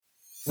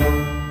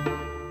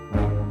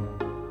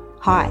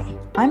Hi,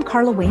 I'm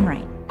Carla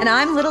Wainwright. And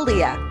I'm Little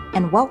Leah.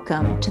 And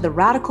welcome to the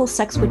Radical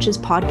Sex Witches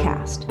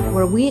podcast,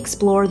 where we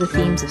explore the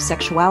themes of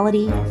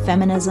sexuality,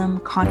 feminism,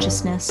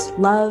 consciousness,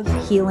 love,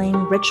 healing,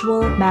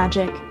 ritual,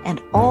 magic,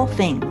 and all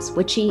things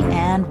witchy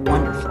and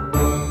wonderful.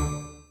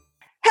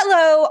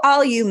 Hello,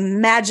 all you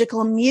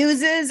magical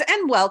muses,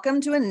 and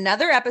welcome to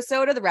another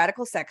episode of the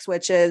Radical Sex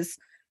Witches.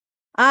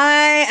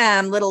 I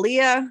am Little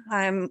Leah.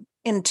 I'm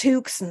in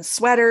toques and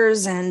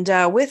sweaters, and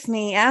with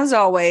me, as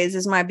always,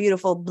 is my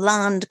beautiful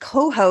blonde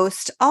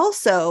co-host,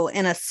 also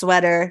in a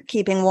sweater,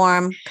 keeping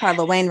warm,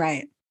 Carla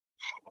Wainwright.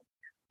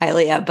 Hi,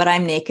 Leah, but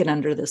I'm naked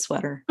under the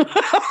sweater.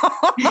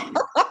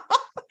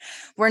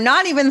 We're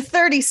not even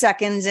 30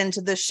 seconds into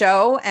the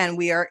show, and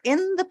we are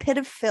in the pit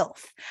of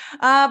filth.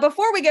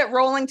 Before we get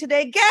rolling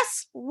today,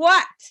 guess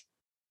what?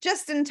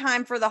 Just in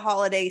time for the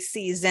holiday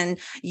season,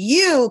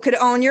 you could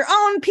own your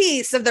own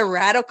piece of the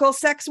Radical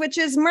Sex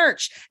Witches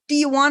merch. Do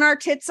you want our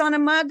tits on a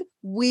mug?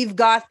 We've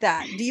got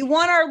that. Do you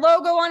want our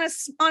logo on a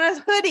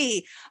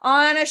hoodie,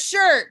 on a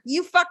shirt?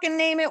 You fucking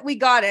name it, we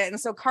got it.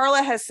 And so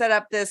Carla has set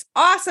up this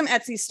awesome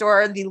Etsy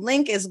store. The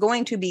link is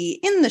going to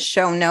be in the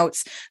show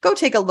notes. Go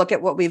take a look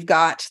at what we've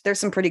got. There's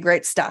some pretty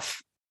great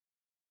stuff.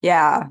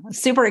 Yeah,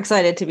 super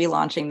excited to be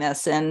launching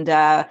this.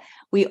 And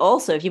we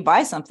also, if you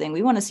buy something,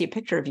 we want to see a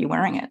picture of you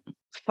wearing it.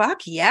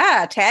 Fuck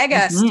yeah. Tag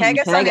us on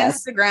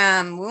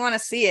Instagram. We want to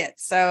see it.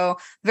 So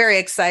very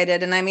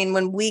excited. And I mean,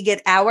 when we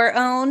get our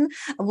own,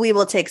 we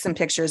will take some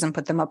pictures and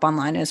put them up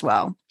online as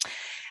well.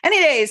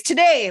 Anyways,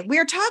 today we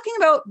are talking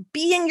about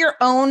being your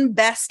own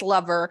best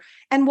lover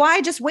and why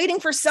just waiting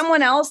for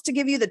someone else to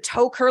give you the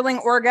toe curling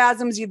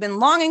orgasms you've been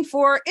longing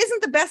for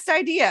isn't the best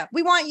idea.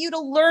 We want you to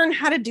learn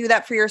how to do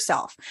that for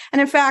yourself. And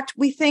in fact,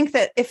 we think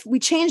that if we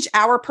changed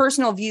our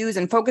personal views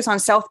and focus on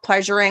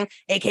self-pleasuring,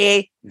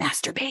 aka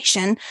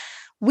masturbation,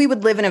 we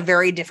would live in a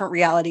very different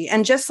reality.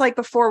 And just like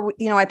before,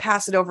 I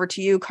pass it over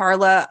to you,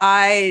 Carla,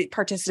 I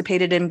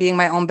participated in being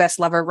my own best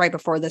lover right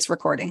before this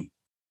recording.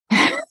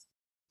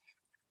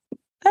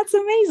 That's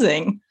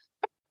amazing.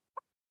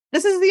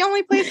 This is the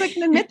only place I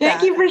can admit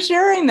that. Thank you for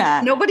sharing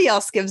that. Nobody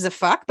else gives a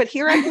fuck, but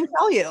here I can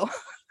tell you.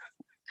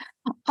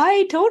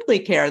 I totally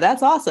care.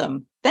 That's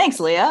awesome. Thanks,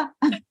 Leah.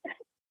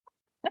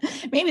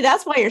 Maybe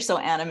that's why you're so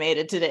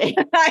animated today.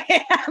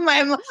 I am.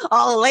 I'm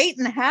all late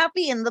and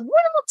happy, and the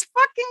world's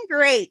fucking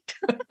great.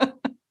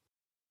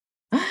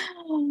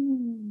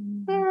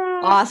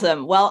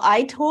 Awesome. Well,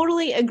 I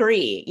totally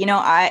agree.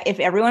 If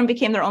everyone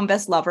became their own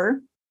best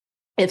lover,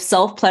 if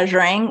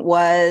self-pleasuring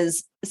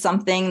was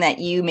something that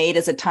you made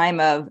as a time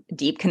of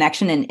deep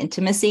connection and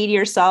intimacy to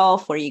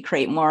yourself, where you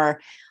create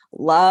more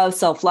love,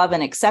 self-love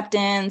and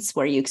acceptance,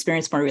 where you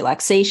experience more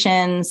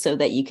relaxation so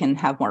that you can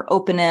have more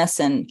openness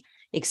and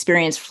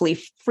experience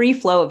free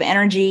flow of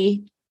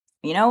energy.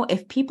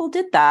 If people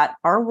did that,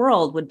 our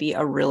world would be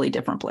a really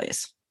different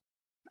place.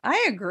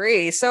 I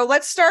agree. So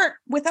let's start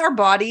with our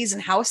bodies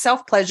and how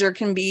self-pleasure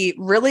can be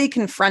really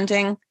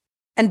confronting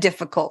and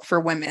difficult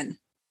for women.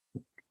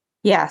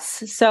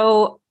 Yes.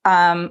 So,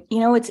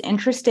 it's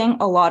interesting.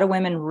 A lot of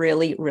women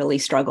really, really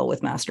struggle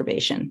with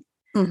masturbation.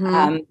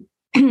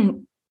 Mm-hmm.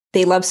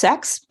 They love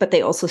sex, but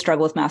they also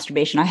struggle with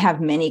masturbation. I have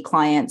many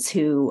clients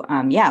who,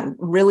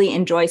 really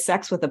enjoy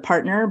sex with a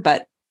partner,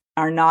 but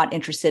are not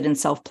interested in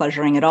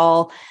self-pleasuring at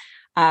all.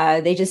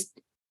 They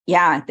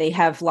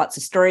have lots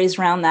of stories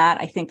around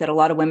that. I think that a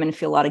lot of women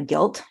feel a lot of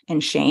guilt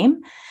and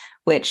shame,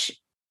 which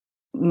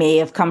may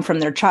have come from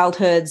their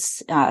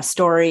childhoods,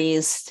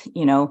 stories,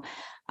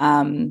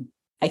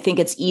 I think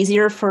it's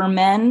easier for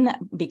men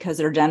because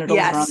their genitals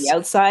are on the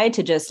outside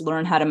to just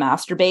learn how to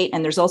masturbate.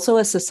 And there's also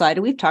a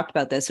society, we've talked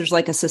about this, there's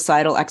like a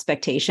societal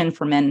expectation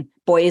for men.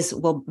 Boys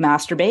will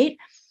masturbate,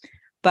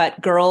 but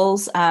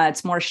girls,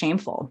 it's more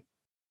shameful.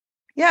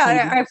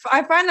 Yeah,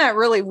 I find that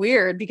really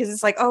weird because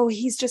it's like, oh,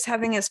 he's just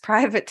having his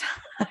private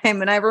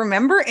time. And I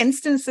remember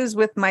instances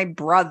with my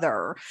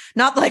brother,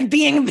 not like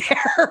being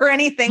there or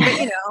anything,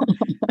 but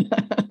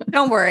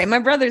don't worry. My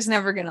brother's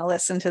never going to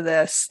listen to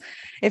this.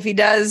 If he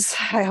does,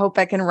 I hope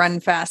I can run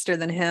faster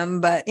than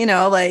him. But,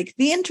 the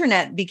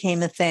internet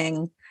became a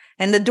thing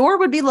and the door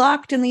would be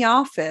locked in the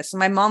office. And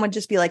my mom would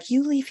just be like,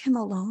 you leave him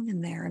alone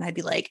in there. And I'd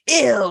be like,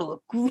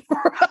 ew,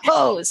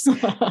 gross.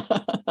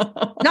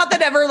 Not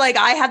that ever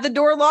I had the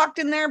door locked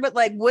in there, but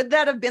would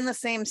that have been the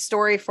same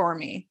story for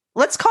me?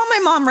 Let's call my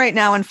mom right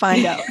now and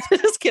find out.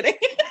 Just kidding.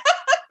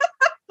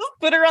 Just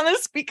put her on the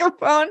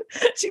speakerphone.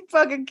 She'd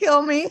fucking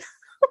kill me.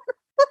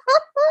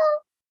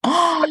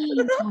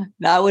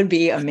 That would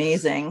be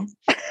amazing.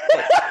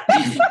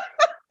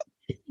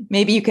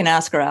 Maybe you can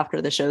ask her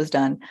after the show's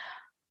done.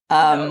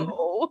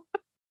 No.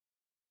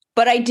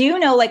 But I do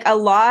know a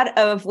lot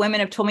of women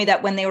have told me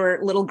that when they were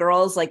little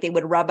girls, they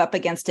would rub up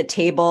against a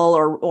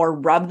table or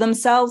rub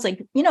themselves,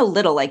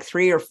 little,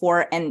 3 or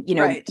 4, and,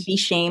 right. Be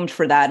shamed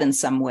for that in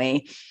some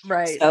way.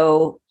 Right.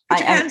 So get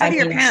your hands out of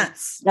your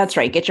pants. That's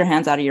right. Get your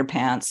hands out of your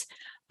pants.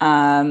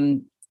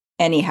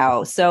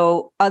 Anyhow,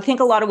 so I think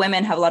a lot of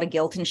women have a lot of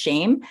guilt and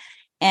shame.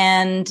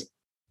 And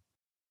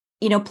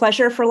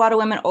pleasure for a lot of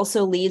women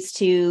also leads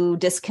to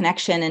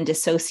disconnection and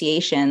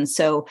dissociation.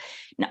 So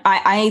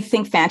I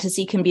think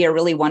fantasy can be a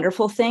really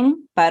wonderful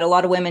thing, but a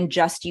lot of women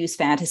just use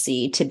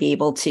fantasy to be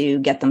able to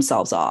get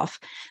themselves off.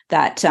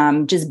 That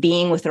just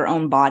being with their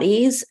own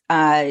bodies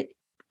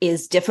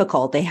is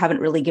difficult. They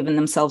haven't really given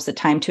themselves the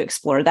time to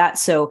explore that.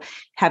 So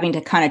having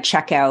to kind of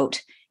check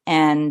out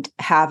and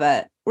have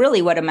a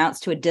really what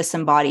amounts to a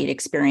disembodied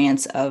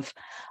experience of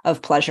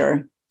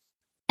pleasure.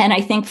 And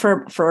I think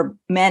for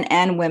men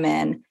and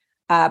women,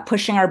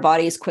 pushing our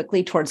bodies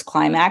quickly towards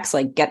climax,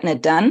 like getting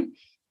it done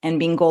and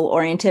being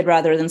goal-oriented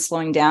rather than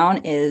slowing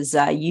down is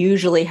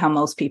usually how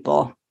most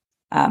people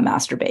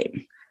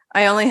masturbate.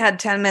 I only had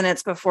 10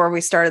 minutes before we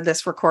started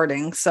this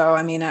recording. So,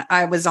 I mean,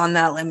 I was on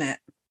that limit.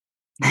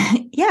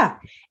 Yeah.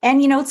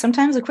 And,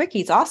 sometimes a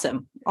quickie is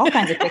awesome. All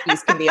kinds of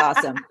quickies can be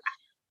awesome.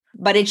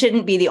 But it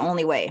shouldn't be the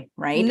only way,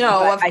 right?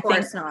 No, of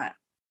course not.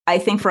 I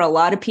think for a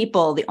lot of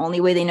people, the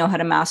only way they know how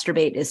to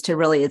masturbate is to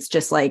really, it's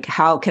just like,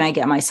 how can I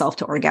get myself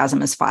to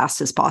orgasm as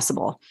fast as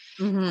possible?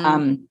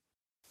 Mm-hmm.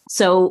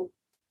 So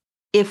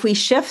if we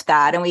shift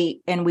that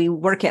and we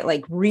work at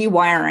like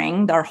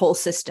rewiring our whole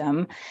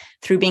system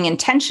through being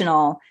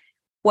intentional,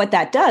 what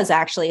that does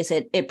actually is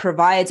it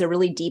provides a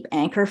really deep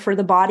anchor for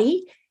the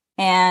body,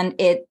 and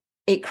it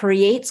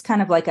creates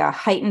kind of like a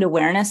heightened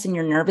awareness in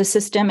your nervous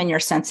system and your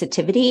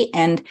sensitivity.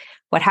 And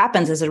what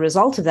happens as a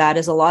result of that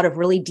is a lot of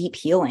really deep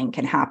healing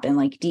can happen,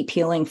 like deep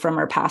healing from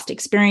our past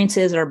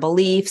experiences, our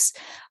beliefs,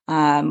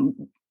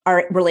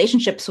 our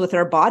relationships with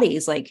our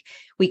bodies. Like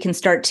we can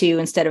start to,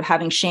 instead of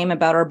having shame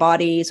about our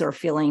bodies or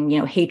feeling,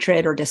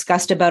 hatred or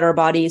disgust about our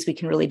bodies, we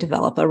can really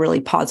develop a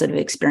really positive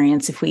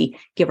experience if we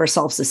give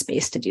ourselves the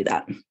space to do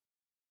that.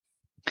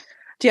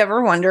 Do you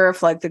ever wonder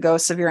if like the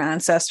ghosts of your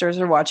ancestors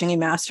are watching you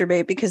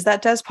masturbate? Because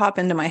that does pop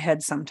into my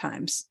head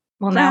sometimes.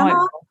 Well,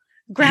 now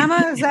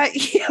Grandma, is that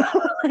you?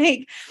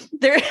 Like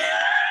there.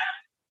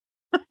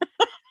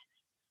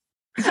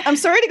 I'm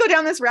sorry to go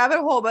down this rabbit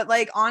hole, but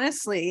like,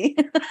 honestly,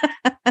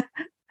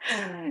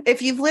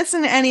 if you've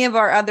listened to any of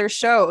our other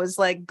shows,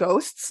 like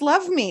ghosts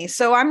love me.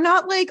 So I'm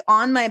not like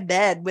on my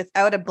bed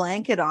without a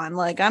blanket on.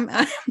 Like I'm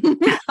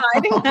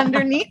hiding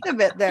underneath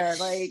of it there.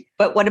 Like,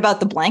 but what about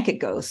the blanket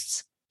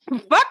ghosts?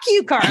 Fuck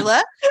you,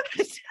 Carla.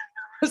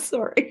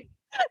 Sorry.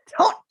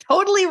 Don't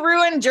totally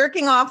ruin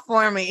jerking off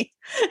for me.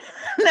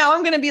 Now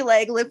I'm going to be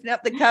like lifting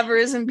up the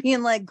covers and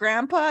being like,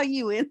 Grandpa,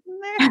 you in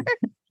there?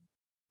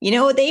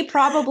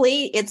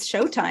 It's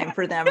showtime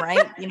for them,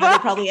 right? They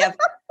probably have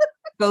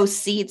ghost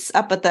seats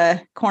up at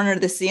the corner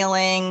of the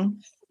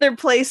ceiling. They're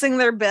placing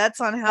their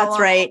bets on how long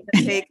right.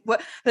 to take.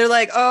 What they're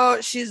like, oh,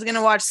 she's going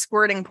to watch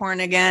squirting porn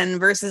again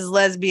versus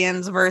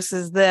lesbians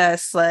versus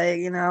this. Like,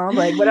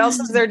 like what else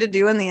is there to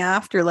do in the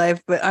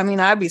afterlife? But I mean,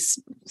 I'd be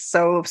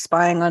so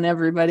spying on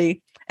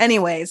everybody.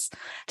 Anyways,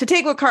 to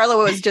take what Carla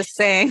was just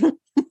saying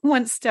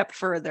one step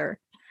further,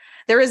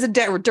 there is a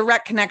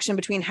direct connection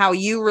between how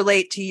you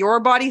relate to your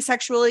body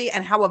sexually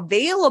and how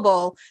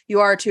available you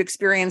are to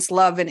experience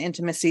love and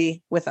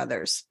intimacy with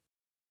others.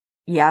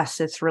 Yes,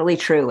 it's really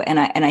true. And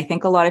I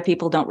think a lot of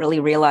people don't really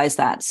realize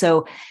that.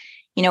 So,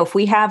 if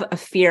we have a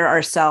fear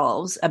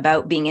ourselves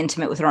about being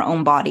intimate with our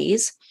own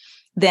bodies,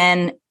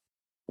 then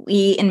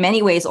we, in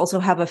many ways, also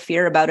have a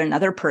fear about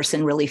another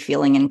person really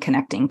feeling and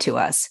connecting to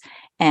us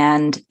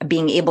and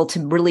being able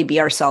to really be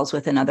ourselves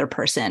with another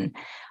person.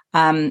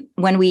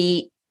 When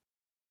we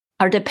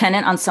are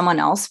dependent on someone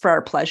else for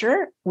our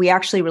pleasure, we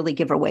actually really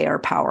give away our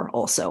power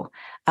also.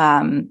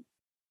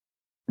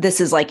 This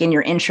is like in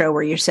your intro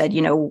where you said,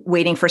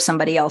 waiting for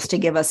somebody else to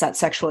give us that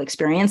sexual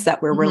experience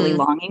that we're really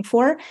longing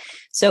for.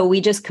 So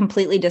we just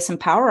completely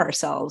disempower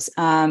ourselves.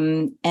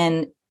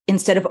 And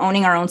instead of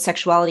owning our own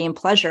sexuality and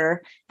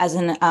pleasure as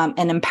an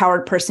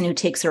empowered person who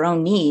takes their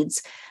own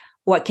needs,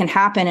 what can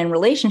happen in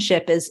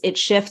relationship is it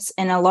shifts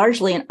in a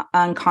largely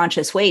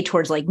unconscious way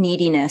towards like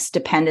neediness,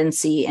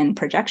 dependency, and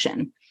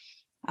projection.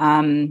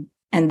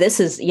 And this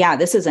is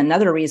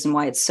another reason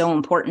why it's so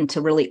important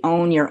to really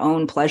own your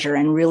own pleasure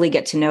and really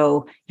get to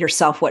know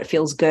yourself, what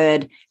feels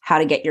good, how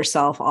to get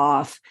yourself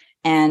off,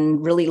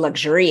 and really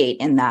luxuriate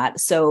in that.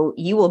 So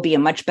you will be a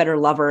much better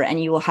lover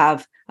and you will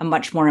have a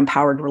much more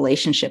empowered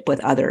relationship with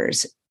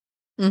others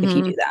if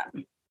you do that.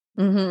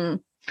 Mm-hmm.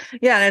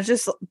 Yeah. And it's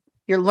just,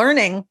 you're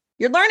learning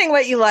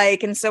what you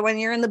like. And so when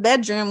you're in the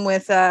bedroom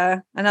with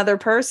another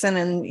person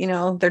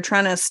and, they're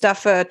trying to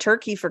stuff a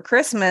turkey for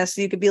Christmas,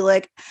 you could be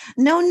like,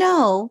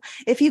 no,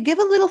 if you give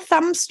a little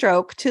thumb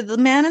stroke to the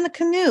man in the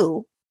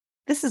canoe,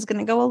 this is going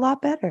to go a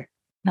lot better.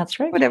 That's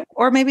right. Whatever,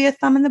 or maybe a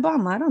thumb in the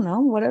bum. I don't know,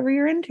 whatever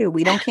you're into.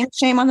 We don't kink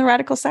shame on the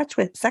radical sex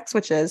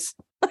switches.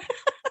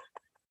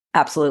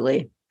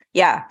 Absolutely.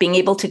 Yeah. Being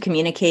able to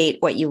communicate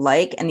what you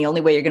like. And the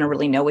only way you're going to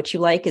really know what you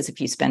like is if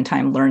you spend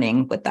time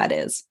learning what that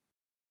is.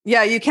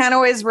 Yeah, you can't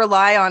always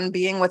rely on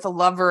being with a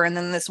lover and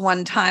then this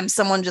one time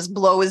someone just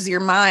blows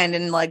your mind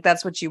and like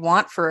that's what you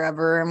want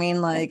forever. I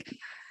mean, like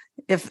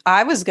if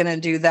I was going to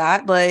do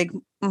that, like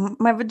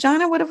my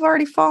vagina would have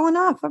already fallen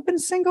off. I've been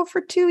single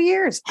for 2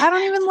 years. I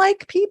don't even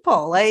like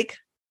people. Like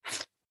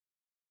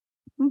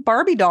I'm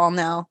Barbie doll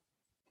now.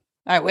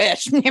 I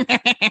wish.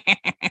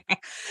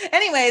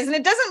 Anyways, and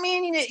it doesn't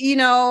mean,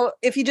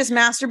 if you just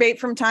masturbate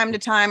from time to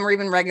time or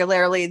even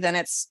regularly, then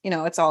it's,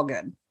 it's all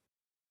good.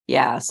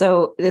 Yeah.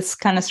 So this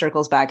kind of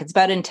circles back. It's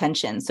about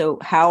intention. So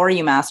how are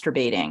you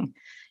masturbating?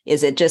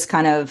 Is it just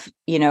kind of,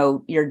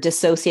 you're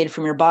dissociated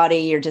from your body?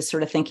 You're just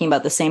sort of thinking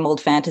about the same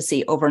old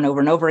fantasy over and over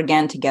and over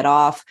again to get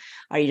off?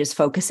 Are you just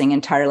focusing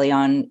entirely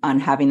on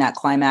having that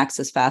climax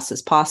as fast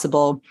as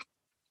possible?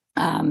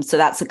 So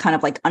that's a kind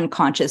of like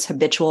unconscious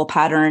habitual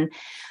pattern.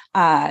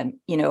 How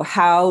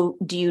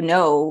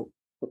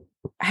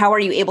are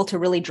you able to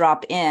really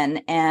drop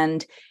in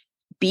and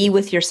be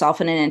with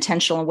yourself in an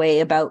intentional way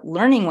about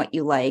learning what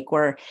you like,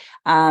 or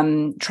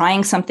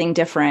trying something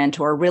different,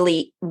 or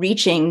really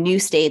reaching new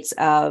states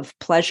of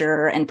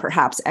pleasure and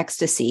perhaps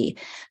ecstasy?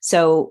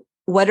 So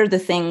what are the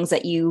things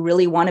that you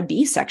really want to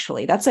be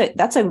sexually? That's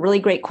a really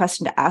great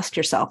question to ask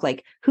yourself.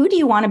 Like, who do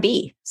you want to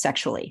be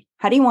sexually?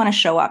 How do you want to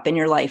show up in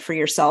your life for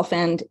yourself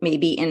and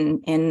maybe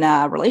in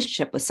a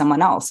relationship with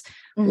someone else?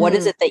 Mm-hmm. What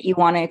is it that you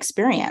want to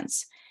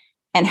experience?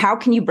 And how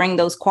can you bring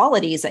those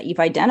qualities that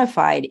you've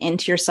identified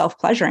into your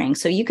self-pleasuring?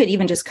 So you could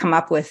even just come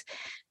up with,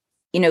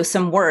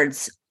 some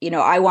words,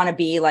 I want to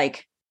be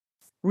like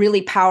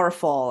really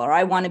powerful, or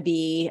I want to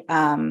be,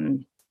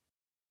 what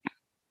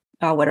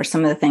are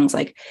some of the things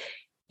like,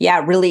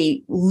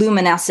 really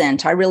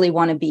luminescent. I really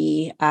want to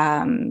be,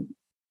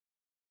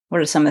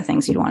 what are some of the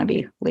things you'd want to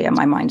be, Leah?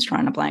 My mind's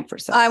drawing a blank for a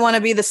second. I want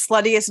to be the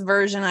sluttiest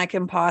version I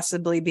can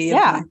possibly be of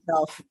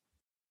myself.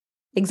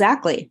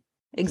 Exactly.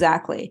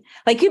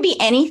 Like, it could be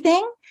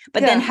anything,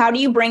 but then how do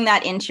you bring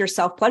that into your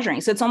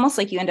self-pleasuring? So it's almost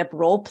like you end up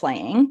role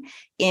playing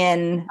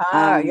in,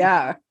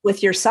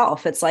 with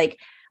yourself. It's like,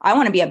 I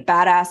want to be a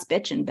badass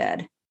bitch in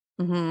bed.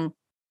 Mm-hmm.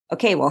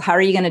 Okay. Well, how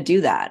are you going to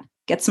do that?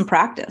 Get some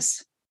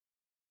practice.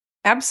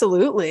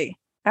 Absolutely.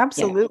 Yeah.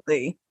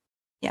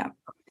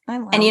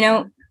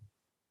 And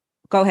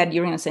go ahead.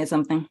 You were going to say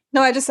something.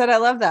 No, I just said, I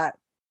love that.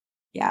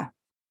 Yeah.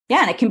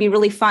 Yeah. And it can be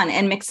really fun,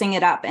 and mixing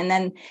it up. And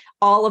then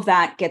all of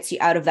that gets you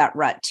out of that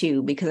rut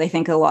too, because I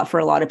think for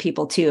a lot of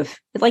people too, if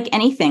like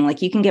anything,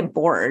 like you can get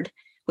bored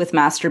with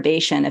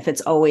masturbation if it's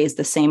always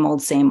the same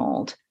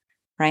old,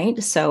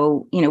 right?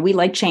 So, we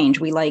like change.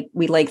 We like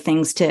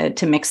things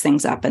to mix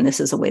things up. And this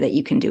is a way that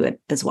you can do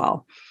it as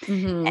well.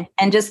 Mm-hmm.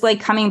 And just like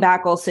coming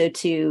back also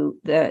to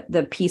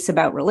the piece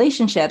about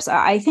relationships,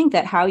 I think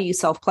that how you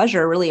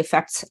self-pleasure really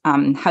affects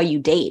how you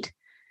date.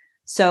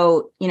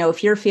 So,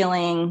 if you're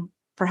feeling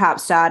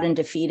perhaps sad and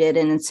defeated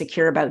and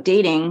insecure about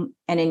dating,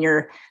 and in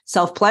your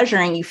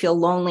self-pleasuring, you feel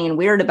lonely and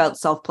weird about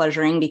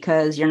self-pleasuring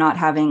because you're not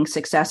having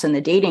success in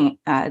the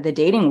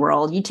dating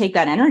world, you take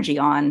that energy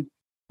on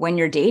when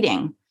you're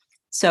dating.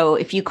 So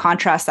if you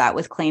contrast that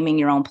with claiming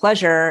your own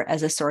pleasure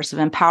as a source of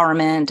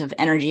empowerment, of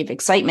energy, of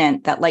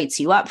excitement that lights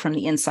you up from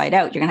the inside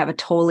out, you're going to have a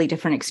totally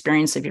different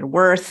experience of your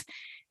worth.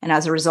 And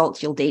as a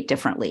result, you'll date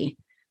differently.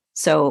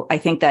 So I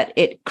think that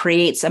it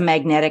creates a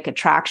magnetic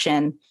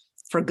attraction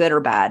for good or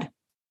bad.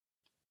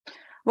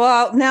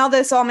 Well, now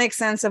this all makes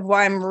sense of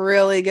why I'm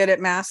really good at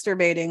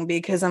masturbating,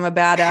 because I'm a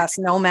badass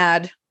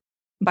nomad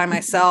by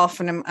myself,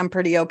 and I'm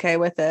pretty okay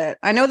with it.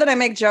 I know that I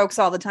make jokes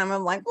all the time.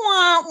 I'm like,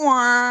 wah,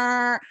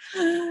 wah.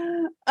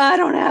 I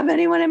don't have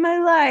anyone in my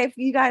life.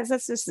 You guys,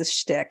 that's just a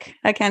shtick.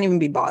 I can't even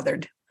be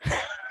bothered.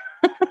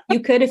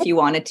 You could if you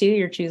wanted to.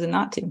 You're choosing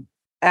not to.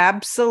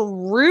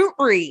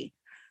 Absolutely.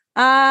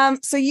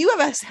 So you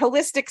have a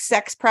holistic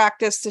sex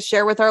practice to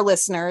share with our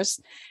listeners,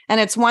 and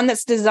it's one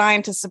that's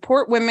designed to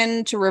support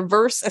women to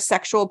reverse a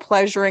sexual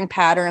pleasuring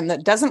pattern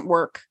that doesn't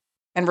work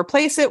and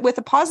replace it with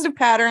a positive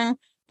pattern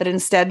that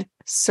instead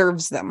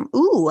serves them.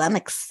 Ooh, I'm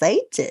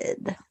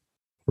excited.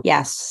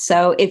 Yes.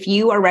 So if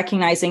you are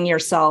recognizing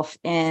yourself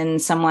in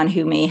someone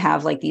who may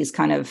have like these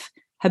kind of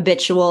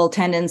habitual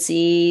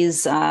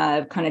tendencies,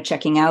 kind of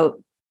checking out,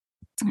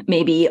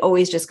 maybe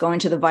always just going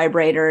to the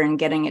vibrator and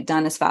getting it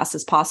done as fast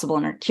as possible,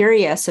 and are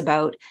curious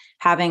about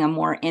having a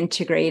more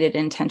integrated,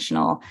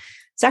 intentional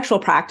sexual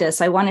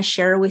practice, I want to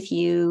share with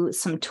you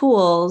some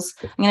tools.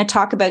 I'm going to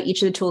talk about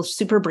each of the tools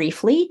super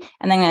briefly,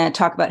 and then I'm going to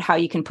talk about how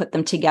you can put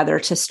them together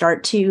to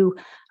start to,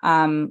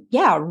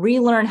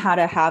 relearn how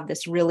to have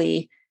this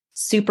really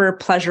super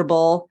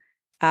pleasurable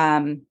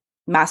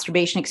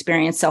masturbation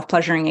experience,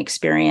 self-pleasuring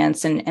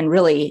experience, and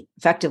really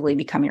effectively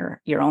become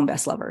your own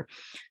best lover.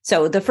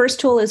 So the first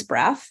tool is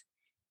breath.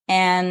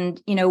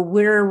 And,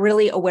 we're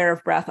really aware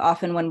of breath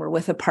often when we're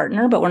with a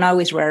partner, but we're not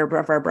always aware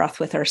of our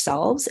breath with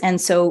ourselves. And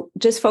so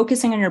just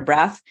focusing on your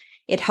breath,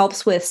 it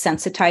helps with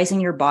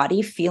sensitizing your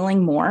body,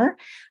 feeling more,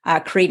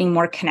 creating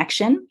more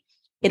connection.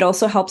 It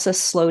also helps us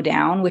slow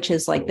down, which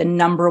is like the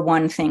number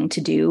one thing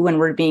to do when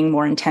we're being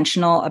more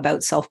intentional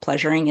about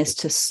self-pleasuring, is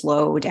to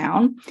slow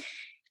down.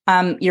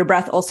 Your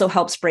breath also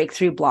helps break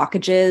through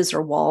blockages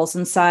or walls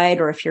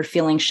inside, or if you're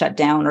feeling shut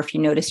down, or if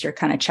you notice you're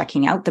kind of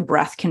checking out, the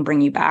breath can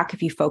bring you back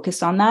if you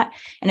focus on that.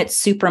 And it's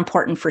super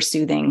important for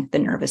soothing the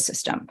nervous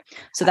system.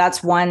 So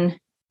that's one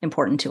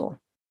important tool.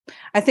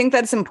 I think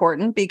that's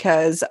important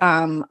because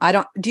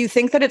do you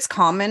think that it's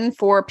common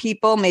for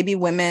people, maybe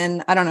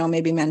women, I don't know,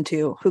 maybe men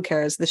too, who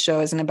cares? The show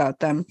isn't about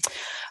them.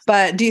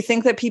 But do you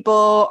think that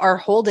people are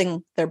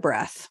holding their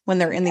breath when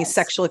they're in these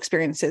sexual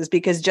experiences?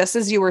 Because just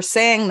as you were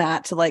saying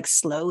that to like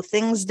slow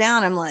things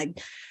down, I'm like,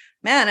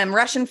 man, I'm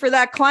rushing for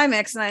that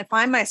climax. And I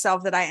find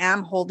myself that I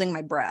am holding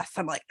my breath.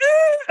 I'm like,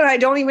 and I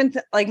don't even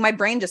like my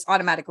brain just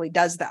automatically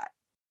does that.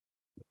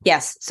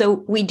 Yes.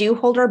 So we do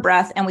hold our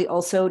breath and we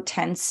also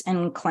tense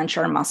and clench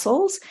our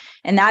muscles.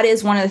 And that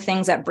is one of the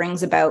things that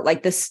brings about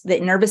like this, the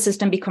nervous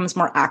system becomes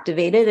more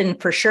activated.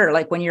 And for sure,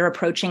 like when you're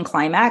approaching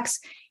climax,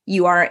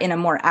 you are in a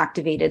more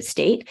activated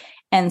state.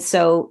 And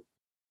so,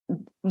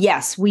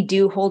 yes, we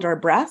do hold our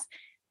breath,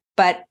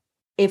 but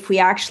if we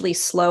actually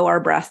slow our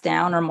breath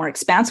down or more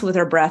expansive with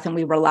our breath and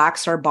we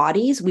relax our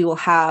bodies, we will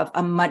have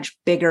a much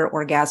bigger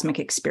orgasmic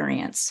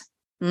experience.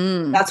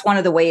 That's one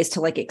of the ways to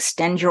like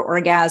extend your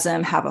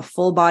orgasm, have a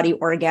full body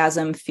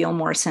orgasm, feel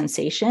more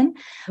sensation.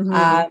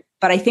 But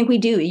I think we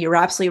do. You're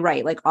absolutely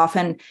right. Like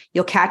often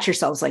you'll catch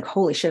yourselves like,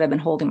 holy shit, I've been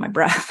holding my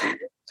breath.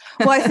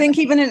 Well, I think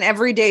even in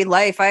everyday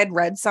life, I had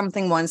read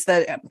something once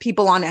that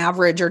people on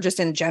average are just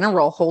in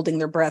general holding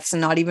their breaths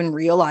and not even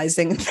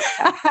realizing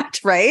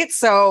that, right?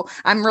 So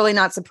I'm really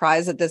not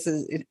surprised that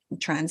it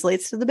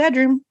translates to the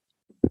bedroom.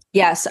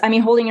 Yes. I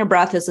mean, holding your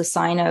breath is a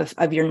sign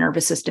of your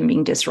nervous system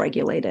being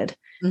dysregulated.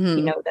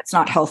 You know, that's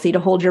not healthy to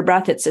hold your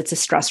breath. It's a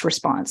stress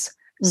response.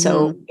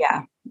 So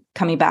yeah,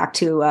 coming back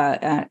to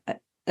a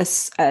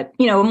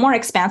more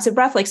expansive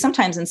breath, like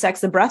sometimes in sex,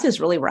 the breath is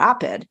really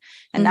rapid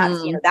and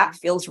that's, that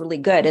feels really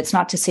good. It's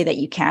not to say that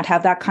you can't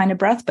have that kind of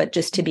breath, but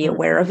just to be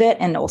aware of it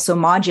and also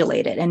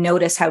modulate it and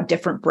notice how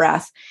different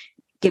breath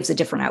gives a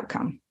different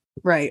outcome.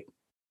 Right.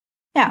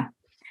 Yeah.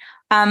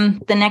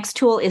 The next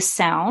tool is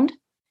sound.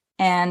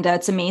 And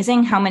it's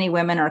amazing how many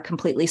women are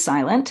completely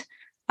silent.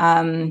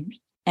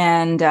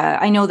 And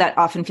I know that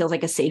often feels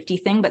like a safety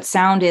thing, but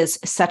sound is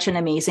such an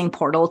amazing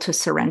portal to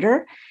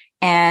surrender.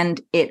 And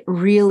it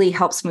really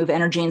helps move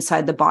energy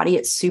inside the body.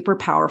 It's super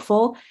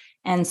powerful.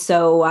 And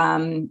so,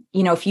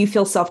 if you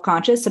feel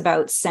self-conscious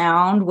about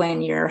sound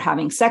when you're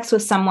having sex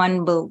with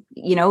someone,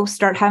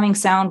 start having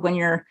sound when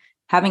you're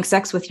having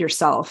sex with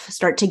yourself.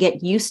 Start to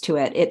get used to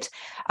it.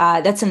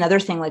 That's another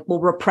thing, like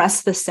we'll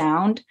repress the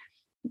sound.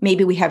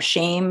 Maybe we have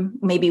shame.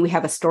 Maybe we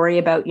have a story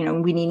about, we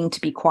needing to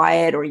be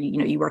quiet or,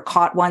 you were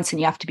caught once and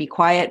you have to be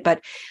quiet,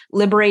 but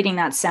liberating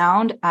that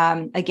sound,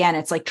 again,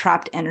 it's like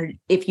trapped energy.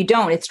 If you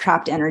don't, it's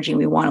trapped energy and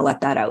we want to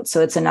let that out.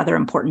 So it's another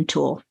important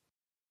tool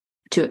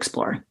to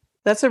explore.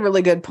 That's a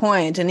really good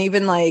point. And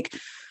even like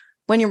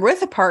when you're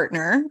with a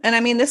partner, and I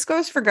mean, this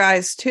goes for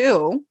guys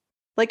too,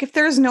 like if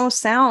there's no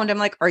sound, I'm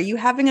like, are you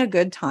having a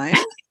good time?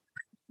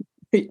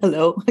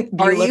 Hello.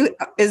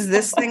 Is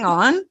this thing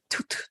on?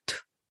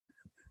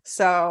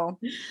 So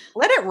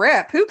let it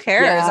rip. Who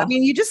cares? Yeah. I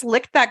mean, you just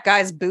licked that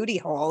guy's booty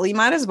hole. You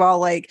might as well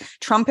like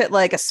trumpet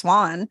like a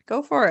swan.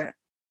 Go for it.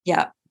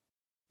 Yeah.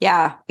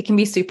 Yeah. It can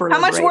be super. How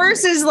much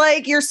worse is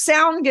like your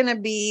sound going to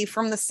be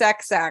from the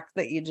sex act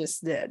that you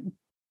just did?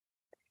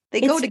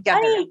 They go together.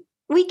 Funny.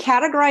 We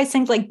categorize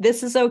things like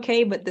this is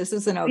okay, but this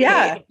isn't okay.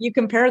 Yeah. If you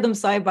compare them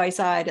side by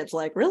side, it's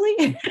like,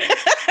 really?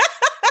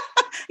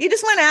 You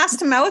just went ass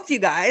to mouth, you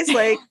guys.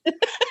 Like,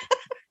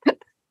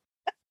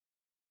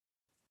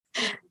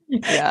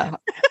 yeah,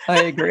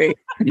 I agree.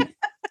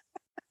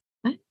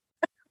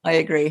 I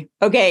agree.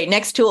 Okay,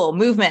 next tool,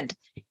 movement.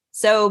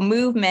 So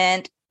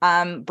movement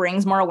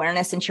brings more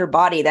awareness into your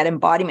body, that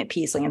embodiment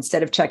piece. Like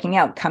instead of checking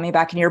out, coming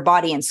back in your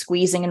body and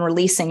squeezing and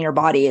releasing your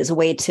body is a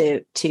way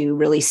to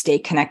really stay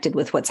connected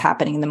with what's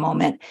happening in the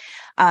moment.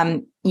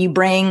 You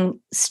bring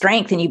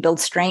strength and you build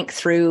strength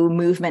through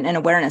movement and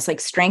awareness, like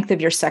strength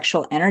of your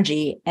sexual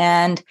energy.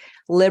 And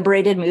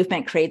liberated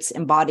movement creates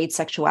embodied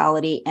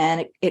sexuality.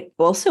 And it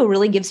also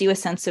really gives you a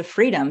sense of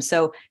freedom.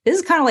 So this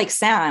is kind of like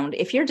sound.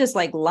 If you're just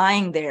like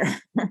lying there.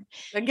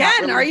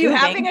 Again, really are you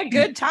having a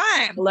good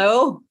time?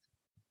 Hello?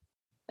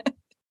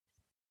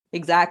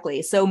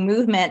 Exactly. So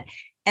movement.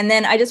 And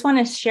then I just want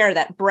to share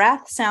that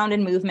breath, sound,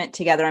 and movement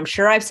together. I'm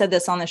sure I've said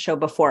this on the show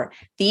before.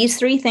 These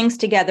three things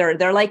together,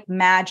 they're like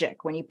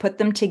magic when you put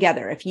them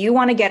together. If you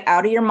want to get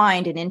out of your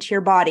mind and into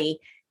your body,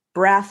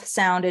 breath,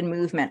 sound, and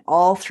movement,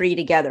 all three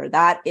together,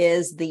 that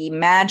is the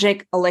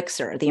magic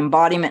elixir, the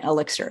embodiment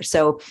elixir.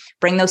 So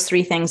bring those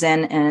three things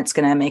in and it's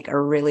going to make a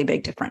really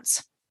big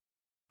difference.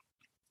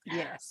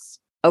 Yes.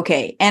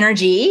 Okay.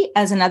 Energy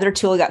as another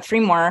tool. We got three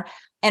more.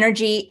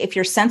 Energy, if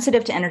you're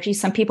sensitive to energy,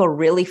 some people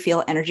really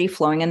feel energy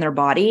flowing in their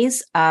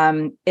bodies.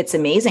 It's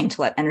amazing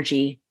to let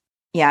energy,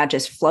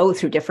 just flow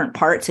through different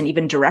parts and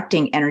even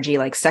directing energy,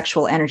 like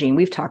sexual energy. And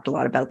we've talked a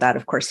lot about that,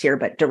 of course, here,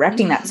 but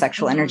directing that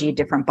sexual energy,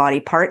 different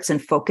body parts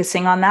and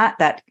focusing on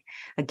that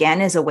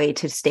again is a way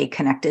to stay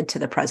connected to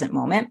the present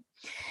moment.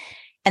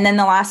 And then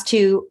the last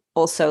two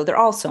also, they're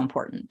also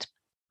important,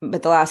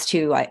 but the last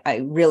two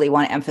I really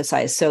want to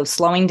emphasize. So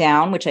slowing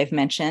down, which I've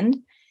mentioned.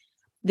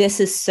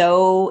 This is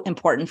so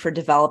important for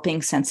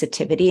developing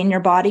sensitivity in your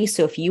body.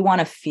 So if you want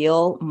to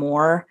feel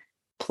more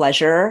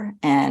pleasure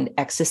and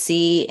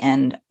ecstasy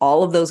and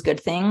all of those good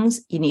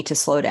things, you need to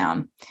slow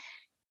down.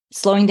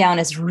 Slowing down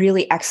is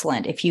really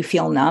excellent if you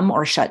feel numb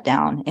or shut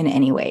down in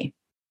any way.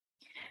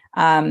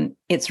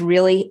 It's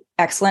really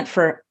excellent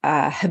for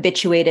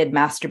habituated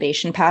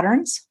masturbation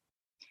patterns.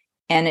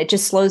 And it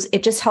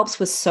just helps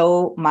with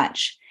so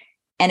much.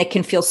 And it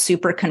can feel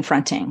super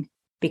confronting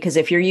because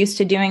if you're used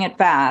to doing it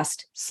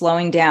fast,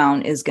 slowing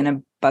down is going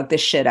to bug the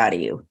shit out of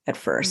you at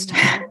first.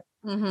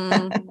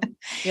 Mm-hmm.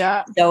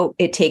 Yeah. So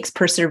it takes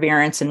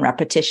perseverance and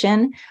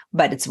repetition,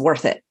 but it's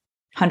worth it.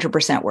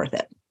 100% worth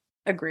it.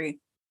 Agree.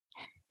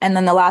 And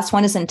then the last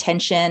one is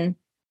intention,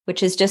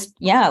 which is just,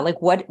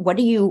 like what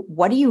are you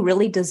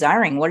really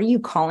desiring? What are you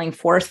calling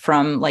forth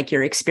from like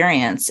your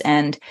experience?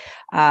 And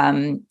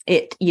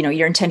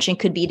your intention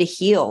could be to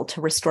heal,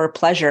 to restore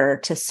pleasure,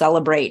 to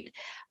celebrate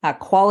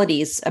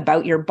qualities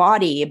about your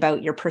body,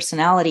 about your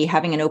personality,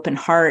 having an open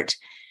heart,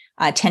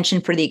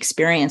 attention for the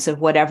experience of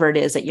whatever it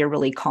is that you're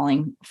really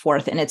calling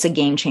forth. And it's a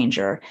game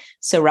changer.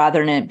 So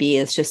rather than it be,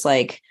 it's just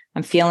like,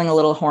 I'm feeling a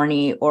little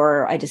horny,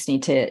 or I just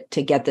need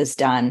to get this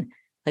done.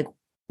 Like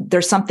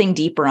there's something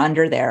deeper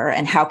under there.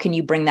 And how can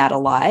you bring that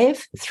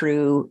alive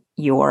through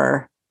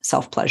your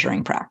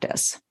self-pleasuring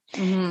practice?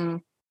 Mm-hmm.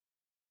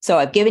 So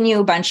I've given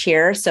you a bunch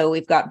here. So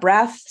we've got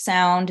breath,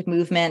 sound,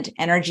 movement,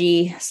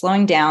 energy,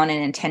 slowing down,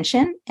 and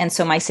intention. And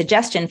so my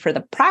suggestion for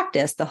the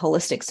practice, the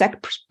holistic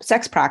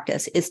sex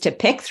practice, is to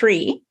pick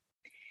 3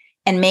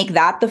 and make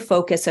that the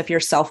focus of your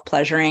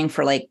self-pleasuring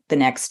for like the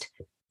next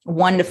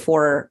 1 to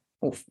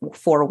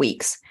 4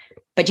 weeks.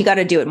 But you got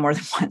to do it more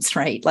than once,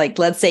 right? Like,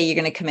 let's say you're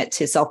going to commit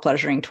to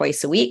self-pleasuring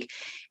twice a week.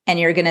 And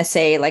you're going to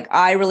say, like,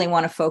 I really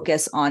want to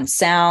focus on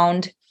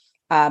sound,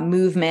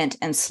 movement,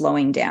 and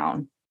slowing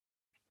down.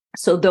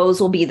 So those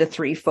will be the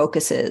 3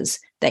 focuses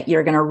that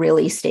you're going to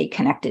really stay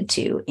connected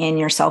to in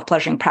your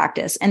self-pleasuring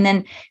practice. And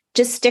then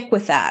just stick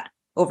with that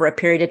over a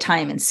period of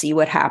time and see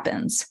what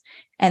happens.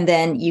 And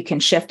then you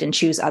can shift and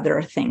choose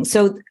other things.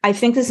 So I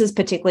think this is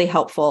particularly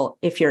helpful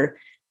if you're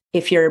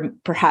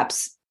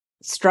perhaps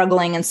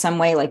struggling in some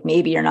way, like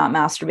maybe you're not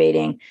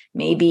masturbating,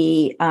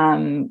 maybe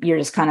you're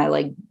just kind of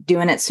like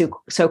doing it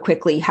so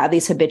quickly, have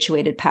these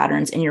habituated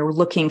patterns, and you're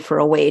looking for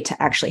a way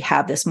to actually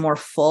have this more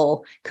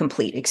full,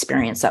 complete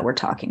experience that we're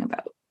talking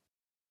about.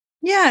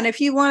 Yeah. And if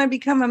you want to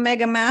become a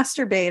mega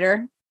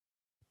masturbator,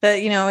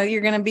 that,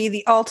 you're going to be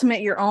the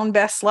ultimate, your own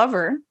best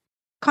lover,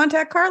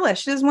 contact Carla.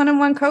 She does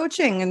one-on-one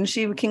coaching and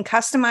she can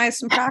customize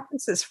some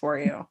practices for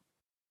you.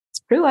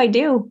 It's true. I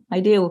do.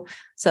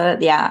 So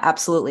yeah,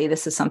 absolutely.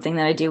 This is something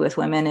that I do with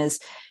women is,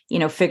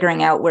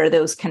 figuring out where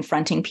those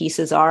confronting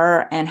pieces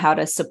are and how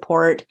to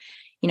support,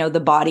 the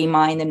body,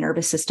 mind, the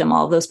nervous system,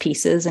 all of those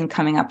pieces, and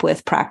coming up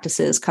with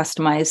practices,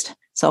 customized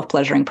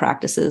self-pleasuring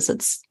practices.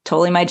 It's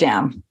totally my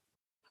jam.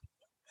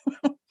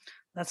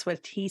 That's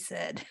what he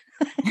said.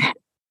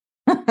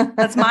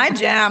 That's my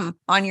jam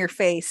on your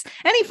face.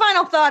 Any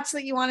final thoughts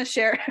that you want to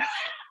share?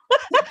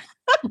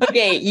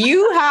 Okay,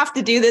 you have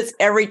to do this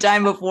every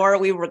time before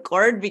we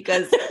record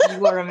because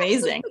you are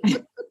amazing.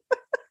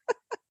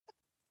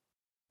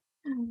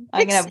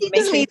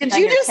 Excuse me, did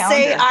you just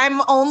say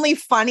I'm only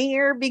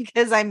funnier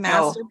because I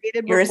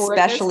masturbated You're before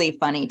especially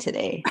funny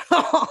today.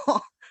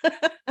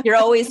 You're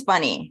always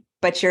funny,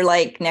 but you're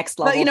like next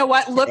level. But you know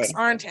what? Today. Looks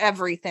aren't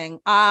everything.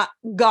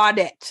 Got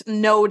it.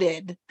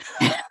 Noted.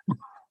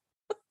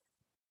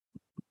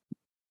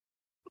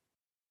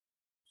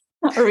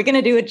 Are we going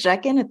to do a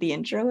check-in at the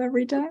intro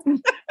every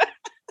time?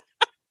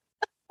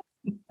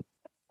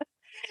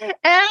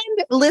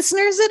 And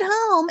listeners at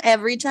home,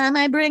 every time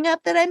I bring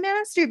up that I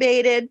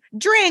masturbated,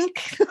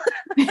 drink.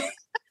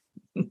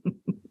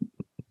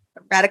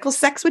 Radical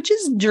Sex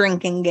Witch's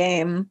drinking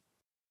game.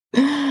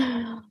 Yeah.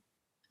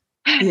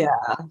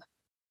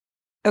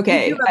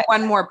 Okay. You have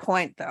one more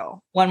point,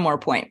 though. One more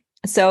point.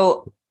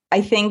 So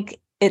I think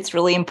it's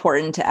really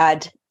important to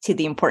add to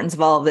the importance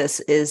of all of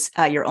this is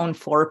your own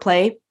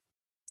foreplay.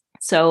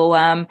 So,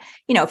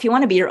 if you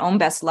want to be your own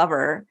best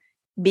lover,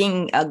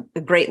 being a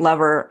great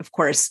lover, of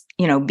course,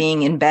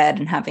 being in bed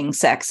and having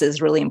sex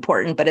is really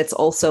important, but it's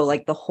also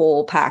like the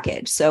whole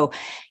package. So,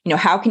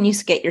 how can you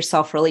get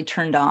yourself really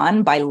turned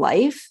on by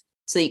life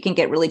so you can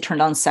get really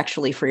turned on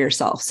sexually for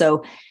yourself?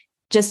 So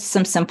just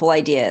some simple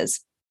ideas.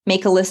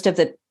 Make a list of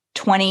the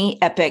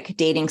 20 epic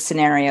dating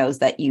scenarios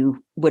that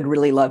you would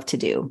really love to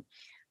do.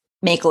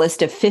 Make a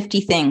list of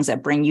 50 things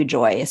that bring you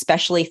joy,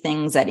 especially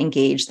things that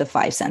engage the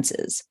 5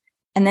 senses.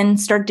 And then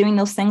start doing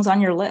those things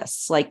on your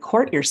lists, like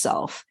court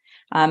yourself.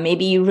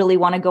 Maybe you really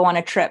want to go on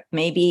a trip.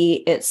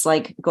 Maybe it's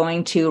like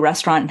going to a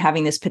restaurant and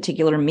having this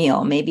particular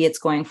meal. Maybe it's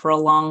going for a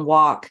long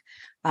walk,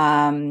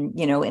 in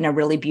a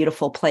really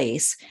beautiful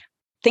place.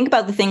 Think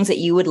about the things that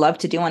you would love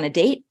to do on a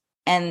date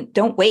and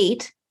don't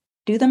wait.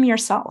 Do them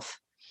yourself.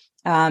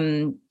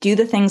 Do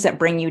the things that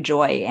bring you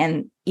joy,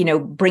 and,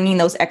 bringing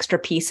those extra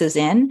pieces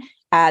in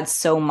adds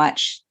so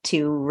much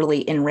to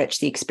really enrich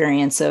the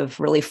experience of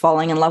really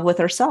falling in love with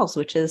ourselves,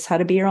 which is how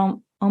to be your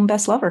own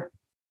best lover.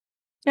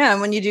 Yeah,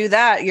 and when you do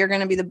that, you're going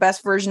to be the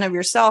best version of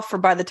yourself for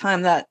by the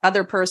time that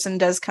other person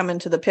does come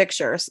into the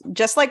picture.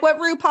 Just like what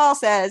RuPaul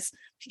says,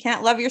 if you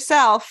can't love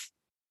yourself,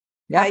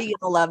 how are you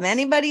going to love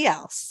anybody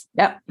else?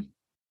 Yep.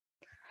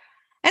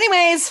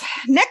 Anyways,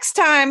 next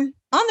time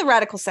on the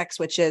Radical Sex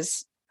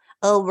Witches,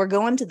 we're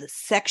going to the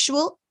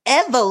sexual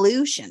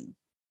evolution.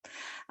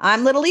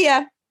 I'm Little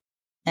Leah.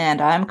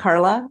 And I'm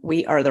Carla.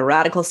 We are the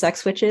Radical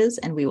Sex Witches,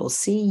 and we will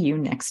see you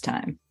next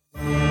time.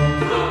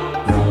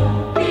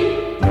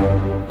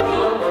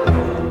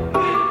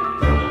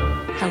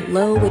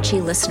 Hello,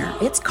 witchy listener.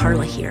 It's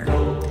Carla here.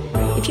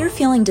 If you're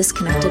feeling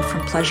disconnected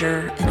from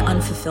pleasure and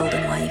unfulfilled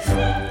in life,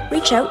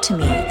 reach out to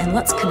me and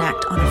let's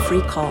connect on a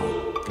free call.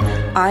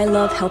 I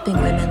love helping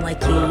women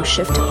like you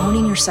shift to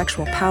owning your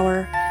sexual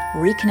power,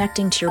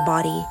 reconnecting to your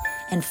body,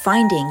 and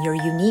finding your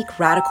unique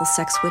radical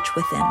sex witch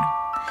within.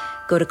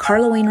 Go to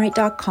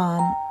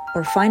carlawainwright.com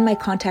or find my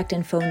contact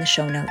info in the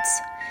show notes.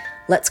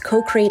 Let's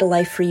co-create a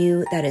life for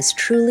you that is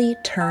truly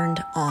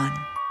turned on.